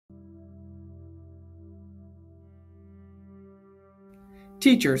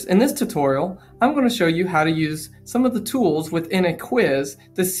Teachers, in this tutorial, I'm going to show you how to use some of the tools within a quiz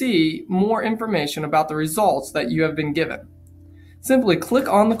to see more information about the results that you have been given. Simply click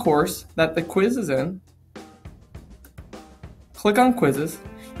on the course that the quiz is in. Click on Quizzes.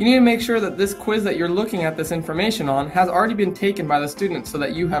 You need to make sure that this quiz that you're looking at this information on has already been taken by the student so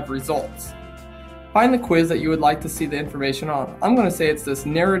that you have results. Find the quiz that you would like to see the information on. I'm going to say it's this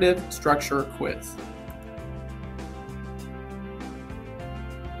narrative structure quiz.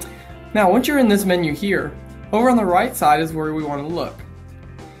 Now, once you're in this menu here, over on the right side is where we want to look.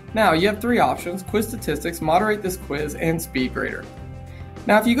 Now, you have three options: Quiz Statistics, Moderate this quiz, and SpeedGrader.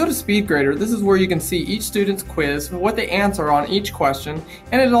 Now, if you go to SpeedGrader, this is where you can see each student's quiz, what they answer on each question,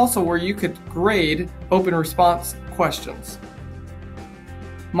 and it's also where you could grade open response questions.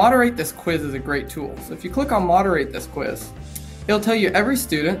 Moderate this quiz is a great tool. So if you click on Moderate this quiz, it'll tell you every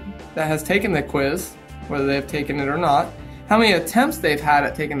student that has taken the quiz, whether they've taken it or not, how many attempts they've had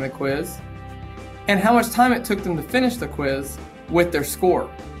at taking the quiz, and how much time it took them to finish the quiz with their score.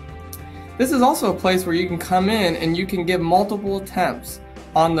 This is also a place where you can come in and you can give multiple attempts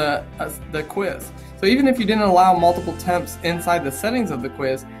on the quiz. So even if you didn't allow multiple attempts inside the settings of the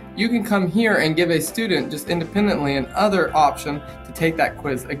quiz, you can come here and give a student just independently another option to take that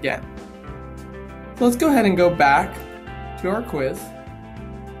quiz again. So let's go ahead and go back to our quiz.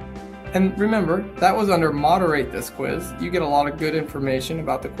 And remember, that was under Moderate this quiz. You get a lot of good information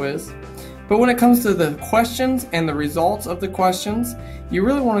about the quiz. But when it comes to the questions and the results of the questions, you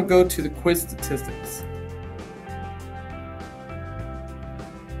really want to go to the Quiz Statistics.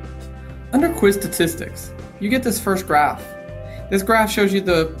 Under Quiz Statistics, you get this first graph. This graph shows you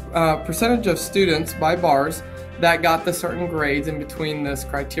the percentage of students by bars that got the certain grades in between this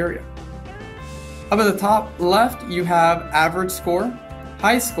criteria. Up at the top left, you have average score,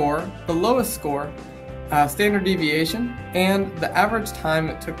 high score, the lowest score, standard deviation, and the average time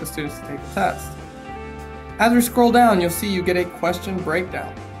it took the students to take the test. As we scroll down, you'll see you get a question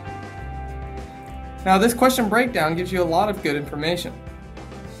breakdown. Now, this question breakdown gives you a lot of good information.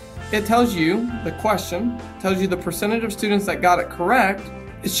 It tells you the question, tells you the percentage of students that got it correct.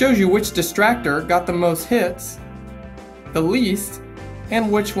 It shows you which distractor got the most hits, the least,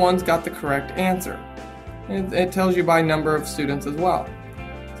 and which ones got the correct answer. It tells you by number of students as well.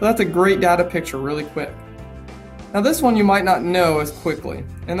 So that's a great data picture really quick. Now this one you might not know as quickly,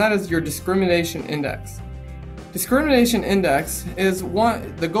 and that is your discrimination index. Discrimination index is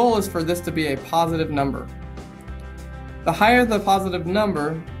the goal is for this to be a positive number. The higher the positive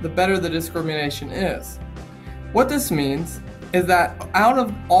number, the better the discrimination is. What this means is that out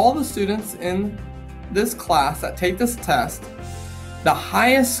of all the students in this class that take this test, the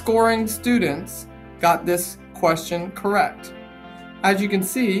highest scoring students got this question correct. As you can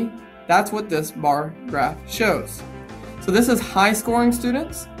see, that's what this bar graph shows. So this is high scoring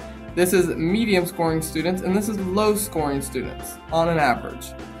students, this is medium scoring students, and this is low scoring students on an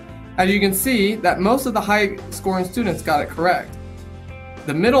average. As you can see, that most of the high scoring students got it correct.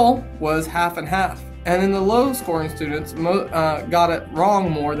 The middle was half and half, and then the low scoring students got it wrong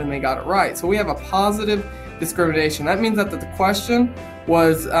more than they got it right. So we have a positive discrimination. That means that the question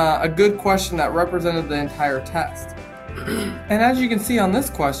was a good question that represented the entire test. And as you can see on this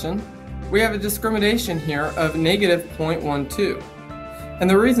question, we have a discrimination here of negative 0.12. And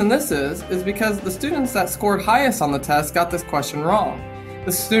the reason this is because the students that scored highest on the test got this question wrong.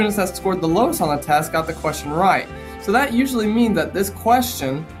 The students that scored the lowest on the test got the question right. So that usually means that this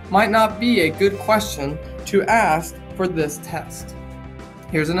question might not be a good question to ask for this test.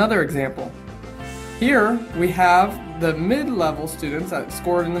 Here's another example. Here we have the mid-level students that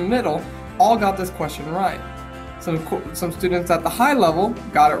scored in the middle all got this question right. Some students at the high level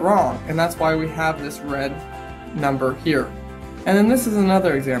got it wrong, and that's why we have this red number here. And then this is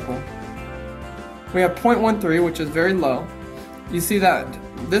another example. We have 0.13, which is very low. You see that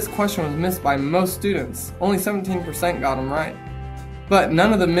this question was missed by most students. Only 17% got them right. But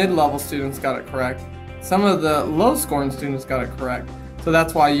none of the mid-level students got it correct. Some of the low-scoring students got it correct. So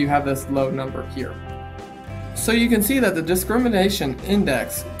that's why you have this low number here. So you can see that the discrimination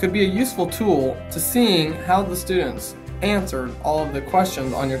index could be a useful tool to seeing how the students answered all of the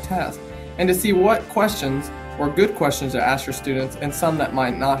questions on your test, and to see what questions were good questions to ask your students and some that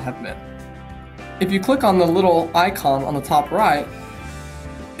might not have been. If you click on the little icon on the top right,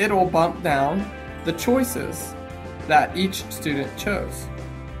 it'll bump down the choices that each student chose.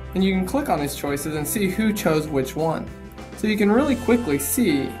 And you can click on these choices and see who chose which one. So you can really quickly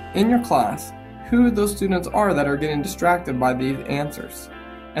see in your class who those students are that are getting distracted by these answers,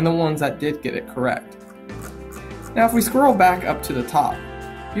 and the ones that did get it correct. Now if we scroll back up to the top,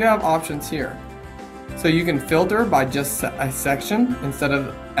 you have options here. So you can filter by just a section instead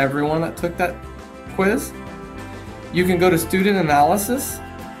of everyone that took that quiz. You can go to student analysis,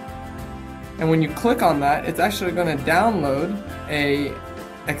 and when you click on that, it's actually going to download a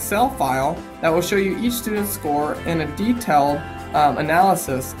Excel file that will show you each student's score in a detailed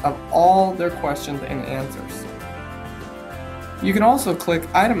analysis of all their questions and answers. You can also click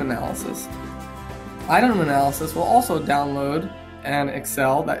item analysis. Item analysis will also download an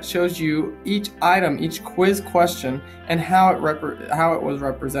Excel that shows you each item, each quiz question, and how it was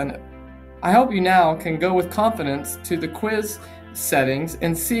represented. I hope you now can go with confidence to the quiz settings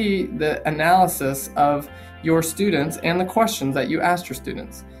and see the analysis of your students and the questions that you asked your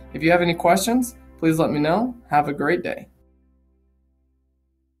students. If you have any questions, please let me know. Have a great day.